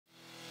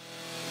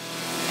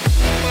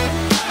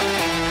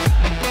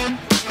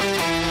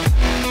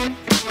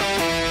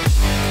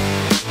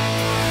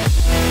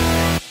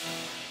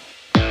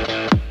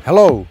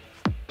Hello!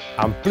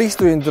 I'm pleased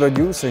to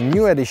introduce a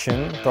new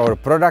addition to our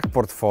product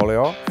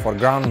portfolio for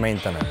ground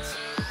maintenance,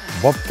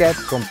 Bobcat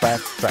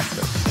compact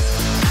tractors.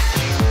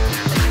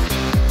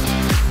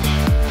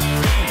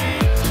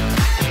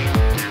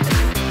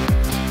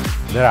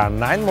 There are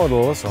 9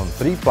 models on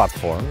 3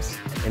 platforms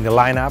in the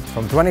lineup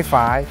from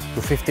 25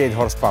 to 58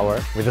 horsepower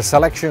with a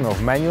selection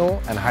of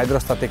manual and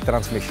hydrostatic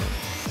transmission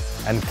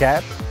and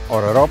cab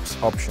or ROPS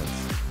options.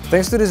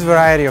 Thanks to this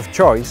variety of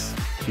choice,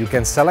 you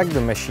can select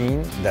the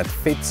machine that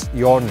fits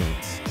your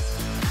needs.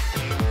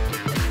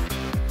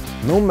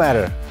 No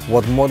matter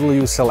what model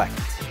you select,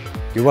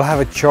 you will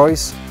have a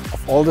choice of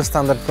all the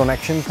standard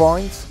connection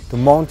points to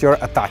mount your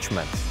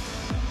attachments: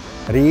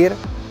 rear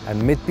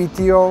and mid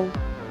PTO,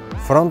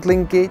 front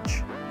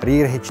linkage,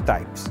 rear hitch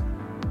types.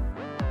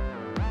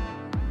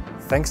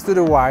 Thanks to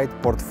the wide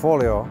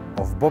portfolio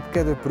of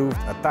Bobcat approved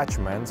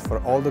attachments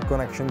for all the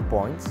connection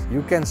points,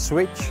 you can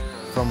switch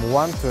from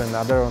one to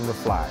another on the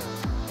fly,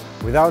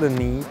 without a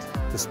need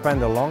to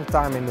spend a long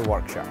time in the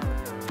workshop.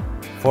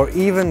 For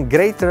even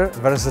greater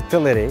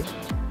versatility,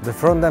 the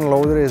front end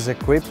loader is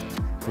equipped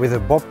with a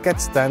Bobcat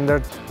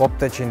standard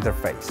BobTouch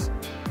interface,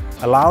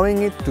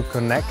 allowing it to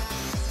connect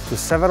to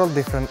several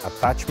different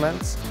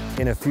attachments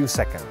in a few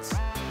seconds.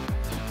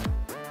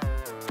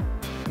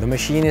 The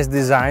machine is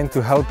designed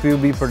to help you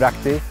be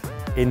productive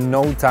in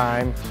no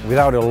time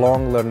without a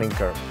long learning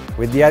curve.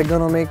 With the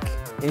ergonomic,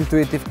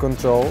 intuitive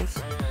controls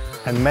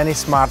and many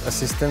smart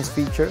assistance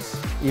features,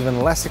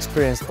 even less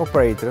experienced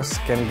operators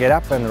can get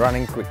up and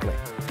running quickly.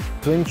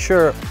 To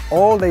ensure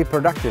all-day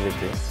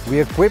productivity, we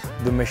equip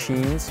the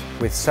machines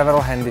with several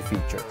handy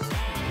features.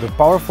 The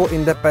powerful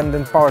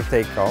independent power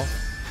takeoff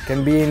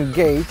can be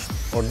engaged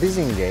or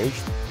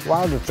disengaged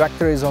while the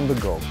tractor is on the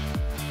go.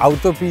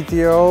 Auto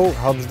PTO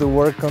helps the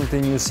work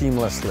continue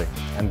seamlessly,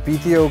 and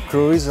PTO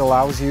Cruise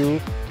allows you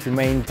to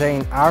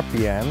maintain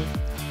RPM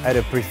at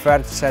a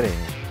preferred setting,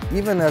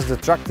 even as the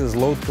tractor's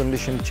load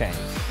condition change.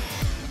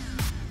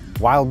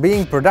 While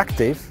being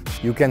productive,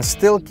 you can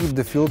still keep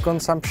the fuel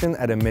consumption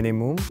at a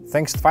minimum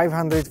thanks to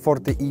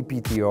 540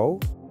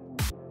 ePTO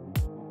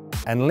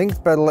and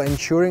linked pedal,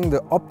 ensuring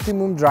the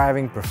optimum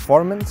driving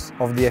performance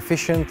of the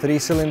efficient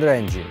 3-cylinder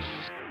engine.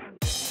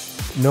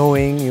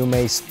 Knowing you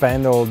may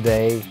spend all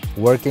day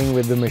working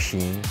with the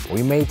machine,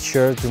 we made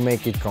sure to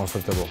make it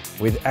comfortable.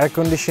 With air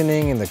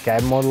conditioning in the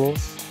cab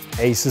models,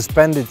 a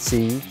suspended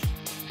seat,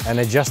 an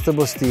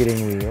adjustable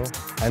steering wheel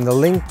and the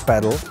linked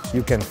pedal,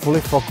 you can fully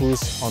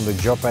focus on the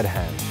job at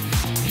hand.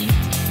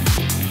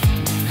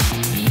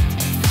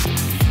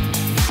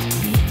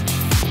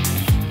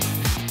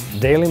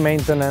 Daily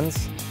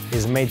maintenance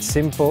is made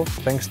simple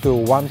thanks to a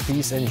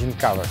one-piece engine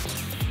cover.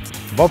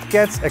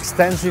 Bobcat's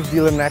extensive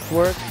dealer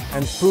network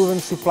and proven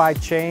supply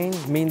chain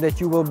mean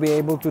that you will be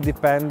able to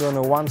depend on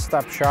a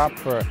one-stop shop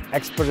for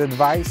expert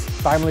advice,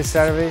 timely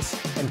service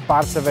and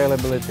parts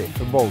availability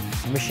for both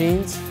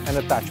machines and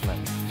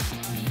attachments.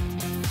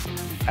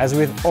 As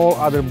with all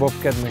other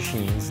Bobcat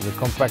machines, the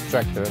compact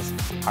tractors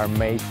are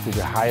made to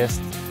the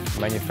highest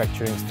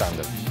manufacturing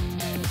standards.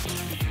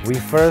 We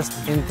first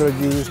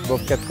introduced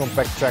Bobcat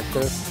compact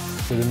tractors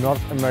to the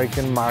North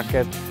American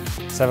market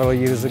several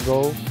years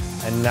ago,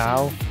 and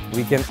now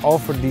we can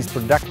offer these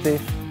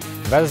productive,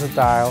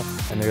 versatile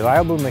and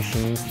reliable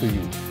machines to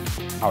you,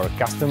 our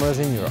customers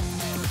in Europe.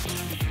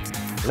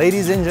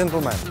 Ladies and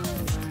gentlemen,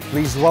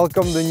 please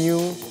welcome the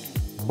new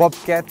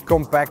Bobcat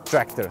compact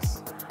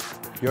tractors,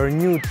 your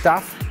new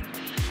tough,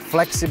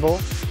 flexible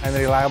and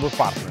reliable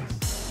partner.